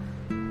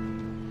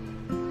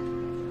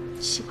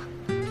希望。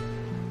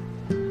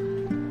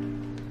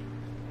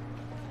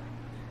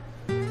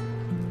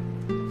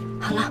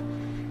好了，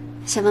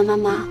小文妈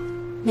妈，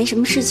没什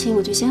么事情，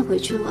我就先回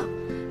去了。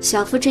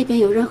小腹这边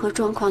有任何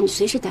状况，你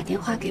随时打电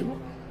话给我。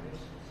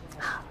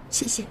好，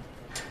谢谢。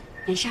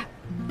没事儿。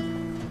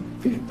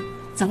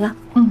走了。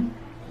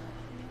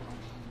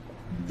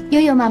悠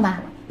悠妈妈，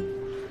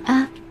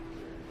啊。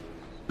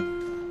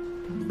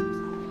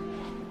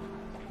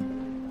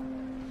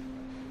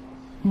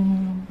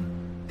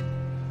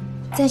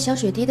在小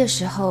水滴的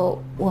时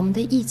候，我们的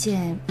意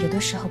见有的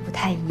时候不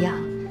太一样，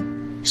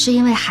是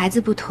因为孩子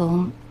不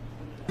同，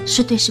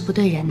是对事不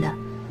对人的，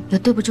有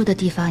对不住的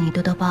地方，你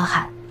多多包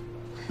涵，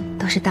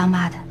都是当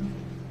妈的，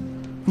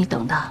你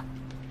懂的。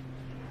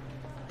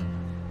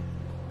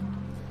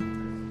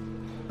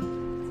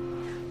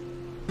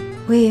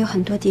我也有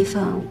很多地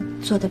方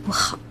做得不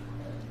好，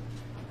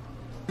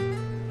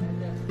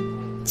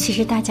其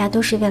实大家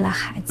都是为了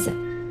孩子。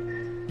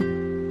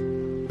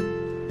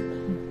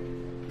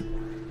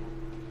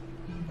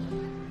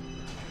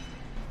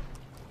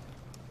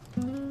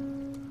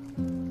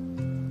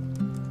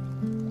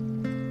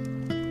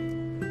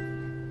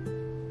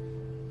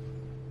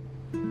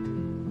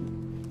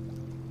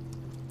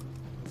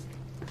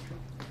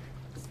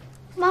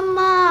妈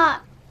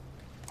妈，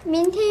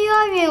明天幼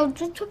儿园有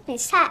足球比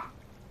赛，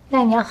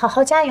那你要好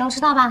好加油，知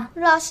道吧？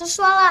老师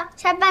说了，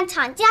下半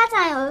场家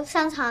长有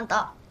上场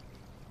的。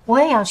我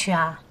也要去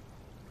啊。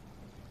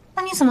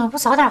那你怎么不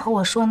早点和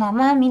我说呢？妈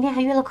妈明天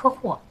还约了客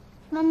户。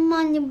妈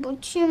妈，你不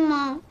去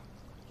吗？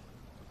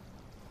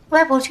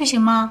外婆去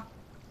行吗？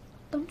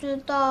不知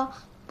道，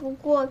不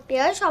过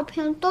别的小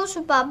朋友都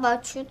是爸爸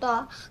去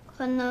的，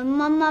可能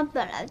妈妈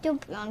本来就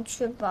不用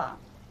去吧。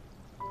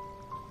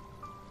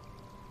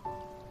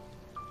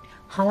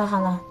好了好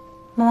了，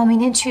妈妈明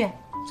天去。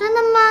真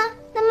的吗？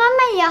那妈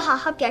妈也要好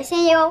好表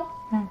现哟。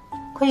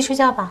快去睡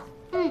觉吧。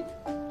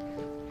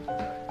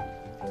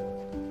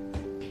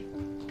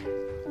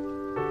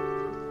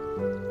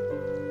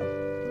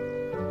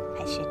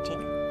还是这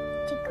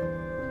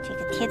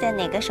个贴在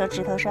哪个手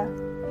指头上？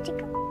这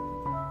个。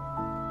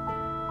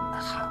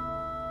好。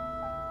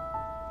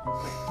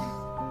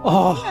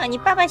哦。哎呀，你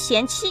爸爸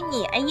嫌弃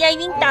你，哎呀，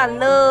晕倒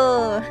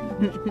喽。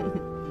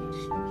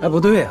哎，不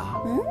对啊。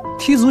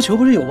踢足球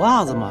不是有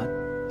袜子吗？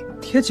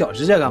贴脚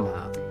指甲干嘛？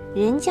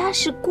人家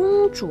是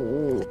公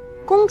主，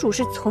公主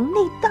是从内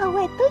到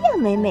外都要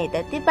美美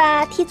的，对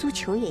吧？踢足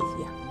球也一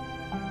样。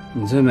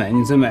你最美，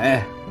你最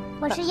美。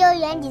我是幼儿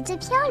园里最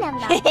漂亮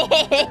的。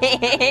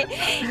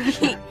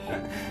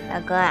老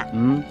公啊，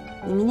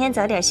你明天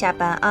早点下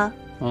班啊。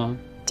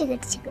这个。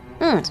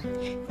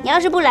你要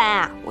是不来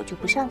啊，我就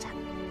不上场。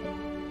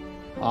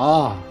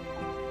啊，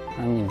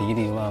那你里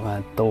里外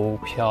外都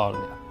漂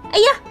亮。哎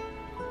呀！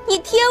你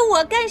贴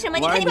我干什么？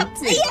你看你把，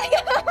哎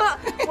呀，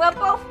我要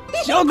报复。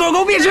小狗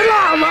狗变成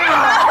喇叭。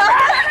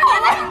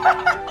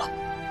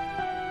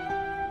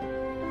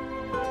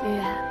圆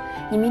圆，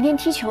你明天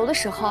踢球的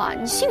时候啊，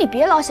你心里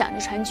别老想着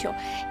传球，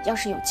要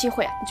是有机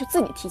会啊，你就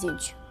自己踢进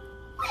去。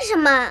为什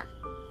么？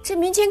这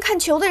明天看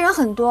球的人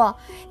很多，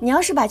你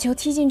要是把球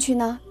踢进去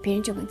呢，别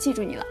人就能记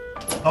住你了。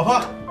老婆，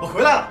我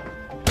回来了。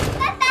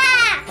爸爸，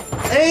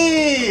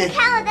哎，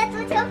看我的足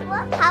球服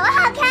好不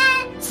好看？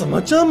怎么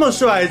这么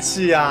帅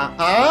气呀？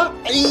啊！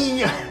哎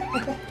呀，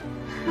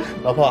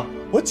老婆，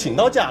我请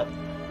到假了。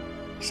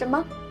什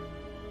么？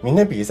明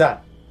天比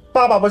赛，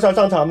爸爸不是要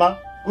上场吗？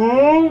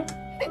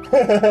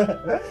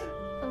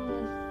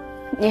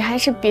你还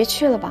是别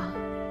去了吧。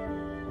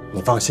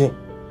你放心，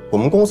我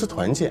们公司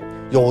团建，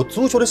有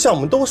足球的项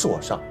目都是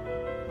我上，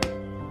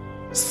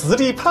实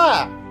力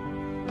派。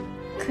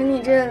可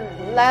你这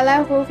来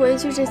来回回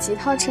就这几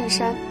套衬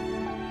衫，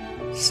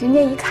人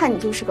家一看你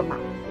就是个码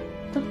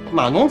农。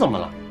码农怎么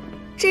了？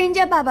这人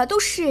家爸爸都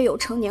事业有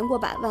成，年过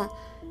100万，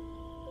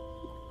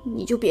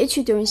你就别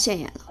去丢人现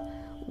眼了，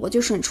我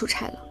就说你出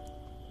差了。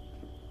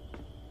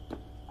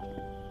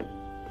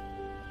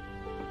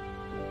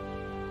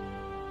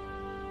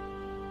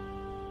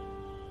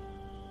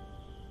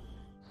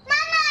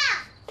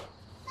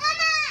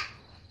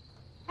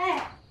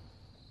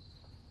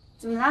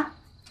怎么了？妈妈，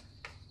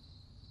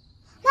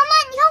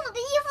你看我的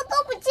衣服都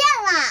不见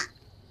了。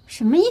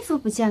什么衣服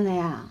不见了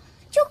呀？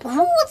就裤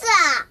子。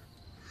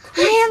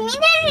哎呀，明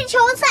天是球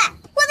赛，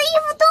我的衣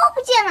服都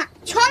不见了，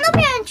全都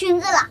变成裙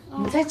子了。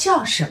你在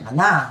叫什么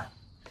呢？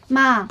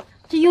妈，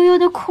这悠悠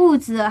的裤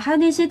子还有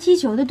那些踢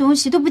球的东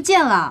西都不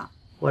见了。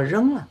我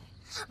扔了。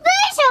为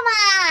什么？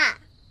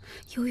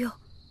悠悠，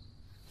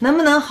能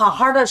不能好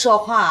好的说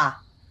话？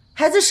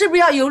孩子是不是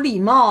要有礼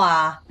貌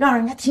啊？让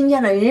人家听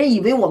见了，人家以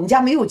为我们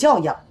家没有教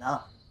养呢。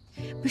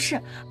不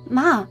是，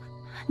妈，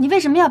你为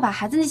什么要把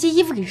孩子那些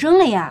衣服给扔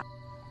了呀？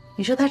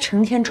你说他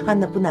成天穿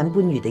的不男不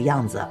女的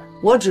样子，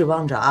我指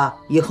望着啊，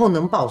以后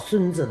能抱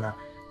孙子呢。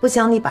不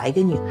想你把一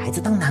个女孩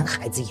子当男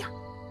孩子养。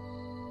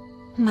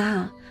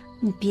妈，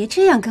你别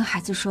这样跟孩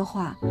子说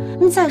话。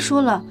你再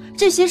说了，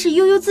这些是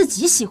悠悠自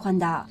己喜欢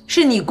的，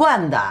是你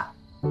惯的。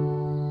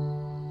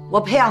我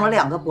培养了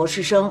2个博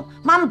士生，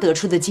妈妈得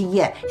出的经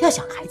验，要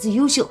想孩子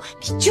优秀，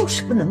你就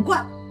是不能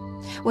惯。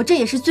我这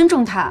也是尊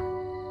重他。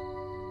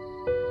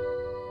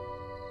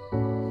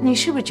你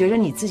是不是觉得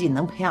你自己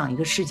能培养一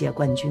个世界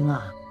冠军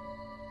啊？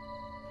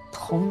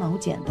头脑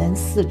简单，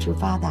四肢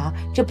发达，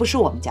这不是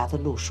我们家的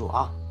路数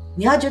啊！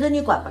你要觉得你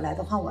管不来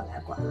的话，我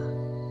来管啊！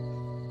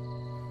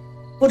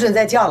不准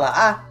再叫了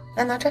啊！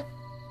来拿着，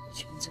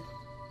裙子，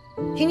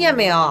听见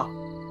没有？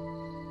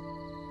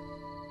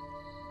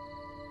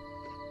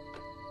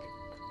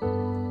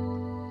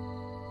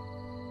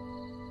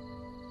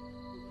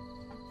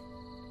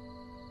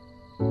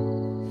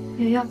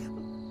悠悠，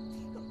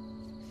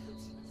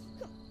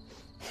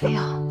悠悠，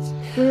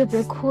悠悠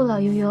别哭了，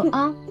悠悠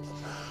啊，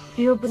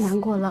悠悠不难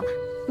过了，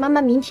妈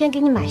妈明天给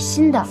你买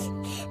新的。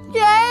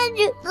全是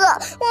这个，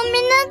我明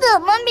天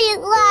怎么比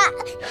赛？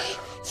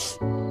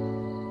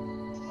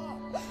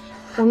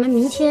我们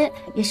明天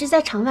也是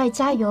在场外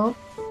加油。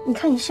你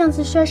看你上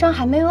次摔伤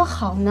还没有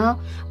好呢，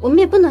我们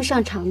也不能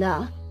上场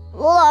的。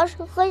卢老师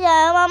和小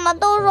杨妈妈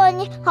都说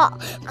你好，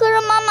可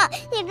是妈妈，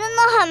你真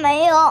的还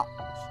没有。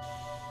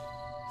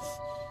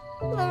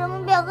为什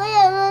么表哥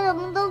也说什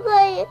么都可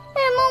以，为什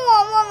么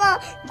我不能？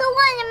都怪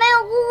你没有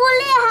姑姑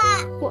厉害。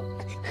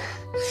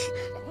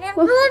你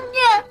出去，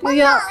我讨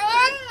厌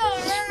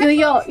你。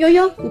悠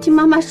悠，你听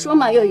妈妈说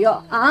嘛，悠悠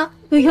啊，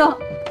悠悠，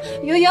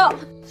出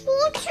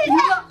去，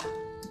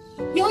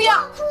悠悠，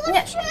出去。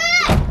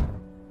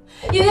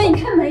悠悠，你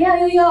开门呀，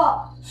悠悠，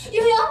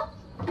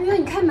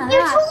你开门啊！你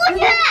出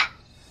去。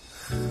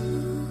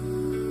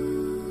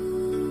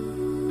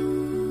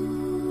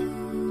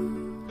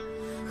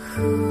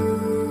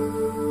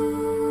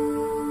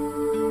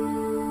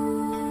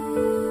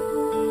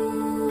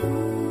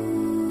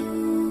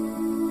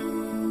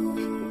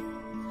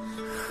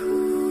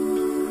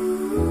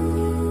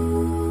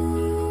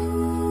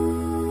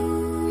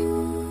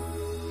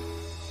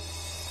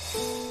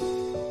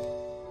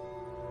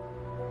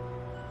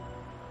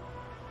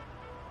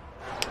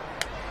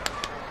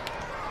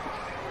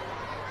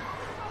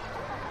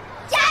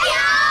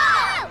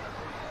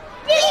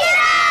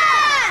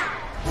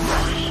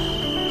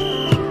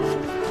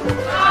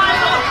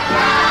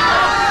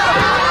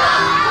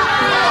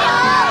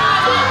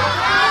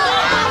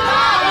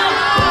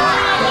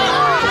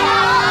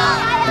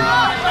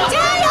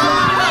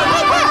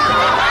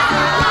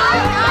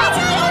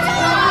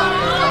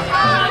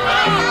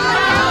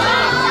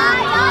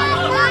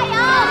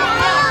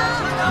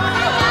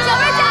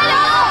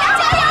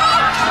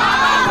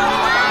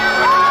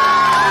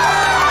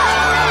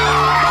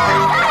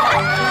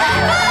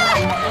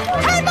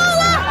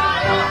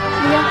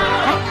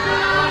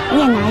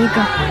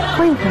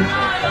喝一口。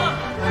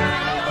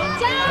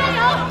加油！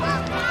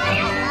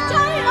加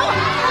油！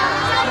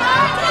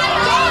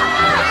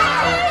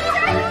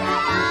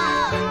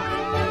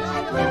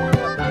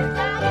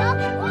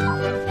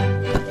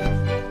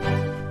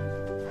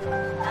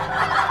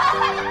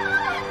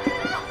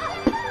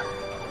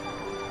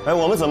哎，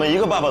我们怎么一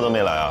个爸爸都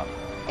没来啊？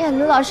哎呀，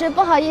卢老师，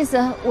不好意思，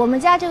我们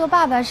家这个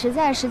爸爸实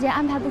在时间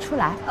安排不出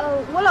来。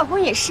我老公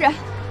也是。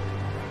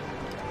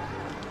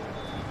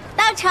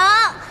大成，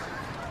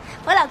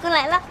我老公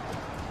来了。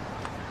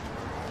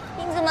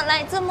你怎么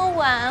来这么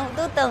晚？我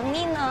都等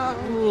你呢。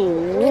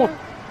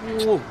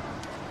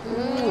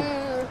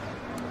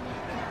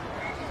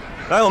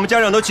来，我们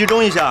家长都集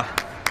中一下。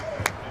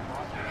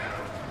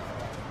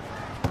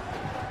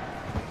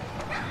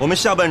我们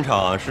下半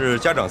场是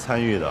家长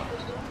参与的，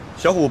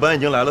小虎班已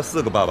经来了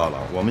4个爸爸了，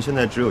我们现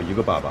在只有1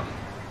个爸爸。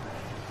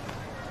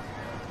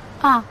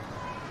啊，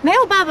没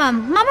有爸爸，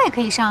妈妈也可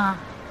以上啊。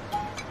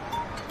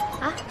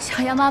啊，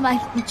小杨妈妈，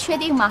你确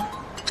定吗？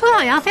周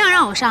小阳非要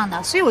让我上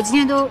的，所以我今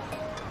天都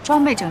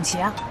装备整齐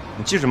啊。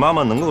即使妈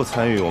妈能够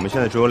参与，我们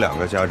现在只有2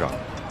个家长，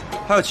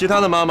还有其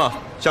他的妈妈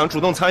想主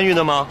动参与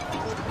的吗？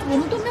我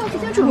们都没有提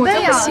前准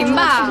备啊，行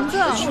吧？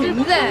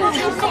裙子。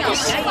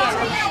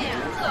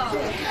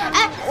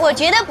哎，我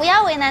觉得不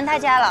要为难大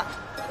家了。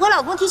我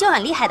老公踢球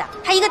很厉害的，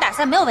他1个打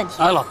3没有问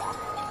题。哎，老婆，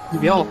你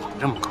别把我绑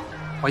这么高，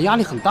我压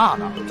力很大的。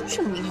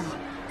什么呀？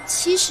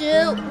其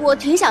实我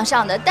挺想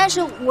上的，但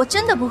是我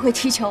真的不会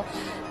踢球，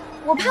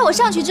我怕我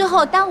上去之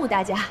后耽误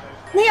大家。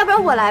那要不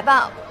然我来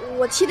吧，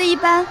我踢的一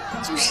般，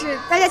就是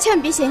大家千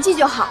万别嫌弃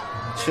就好。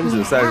亲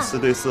子赛是4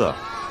对4，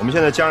我们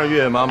现在加上月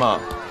月妈妈，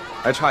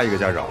还差1个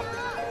家长。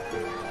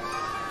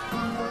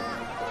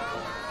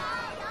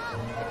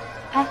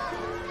哎，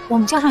我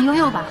们叫上悠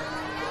悠吧。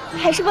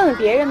还是问问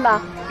别人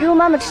吧。悠悠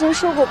妈妈之前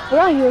说过不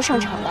让悠悠上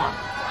场的。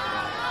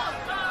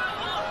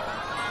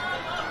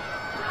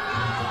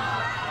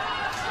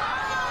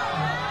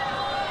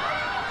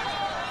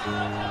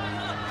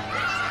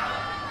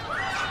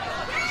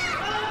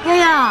悠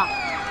悠，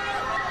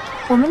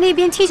我们那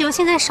边踢球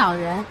现在少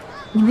人，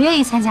你们愿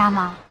意参加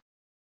吗？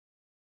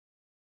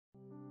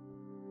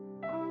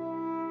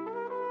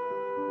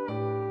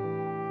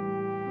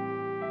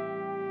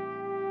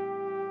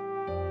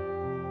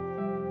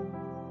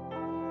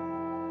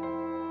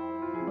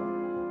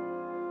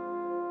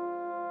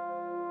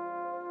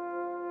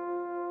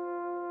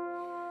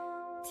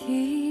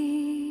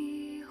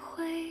体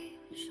会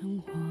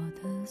生活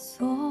的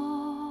琐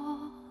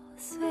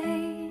碎，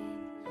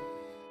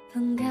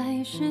本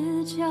该是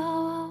骄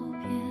傲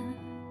变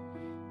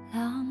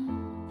狼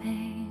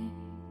狈，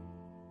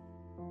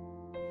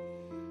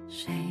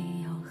谁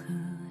要和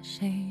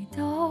谁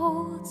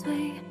斗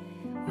嘴，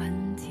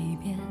问题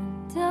变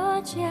得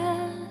尖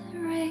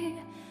锐，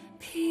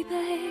疲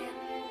惫，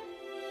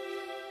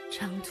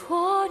常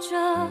拖着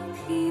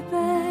疲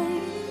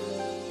惫。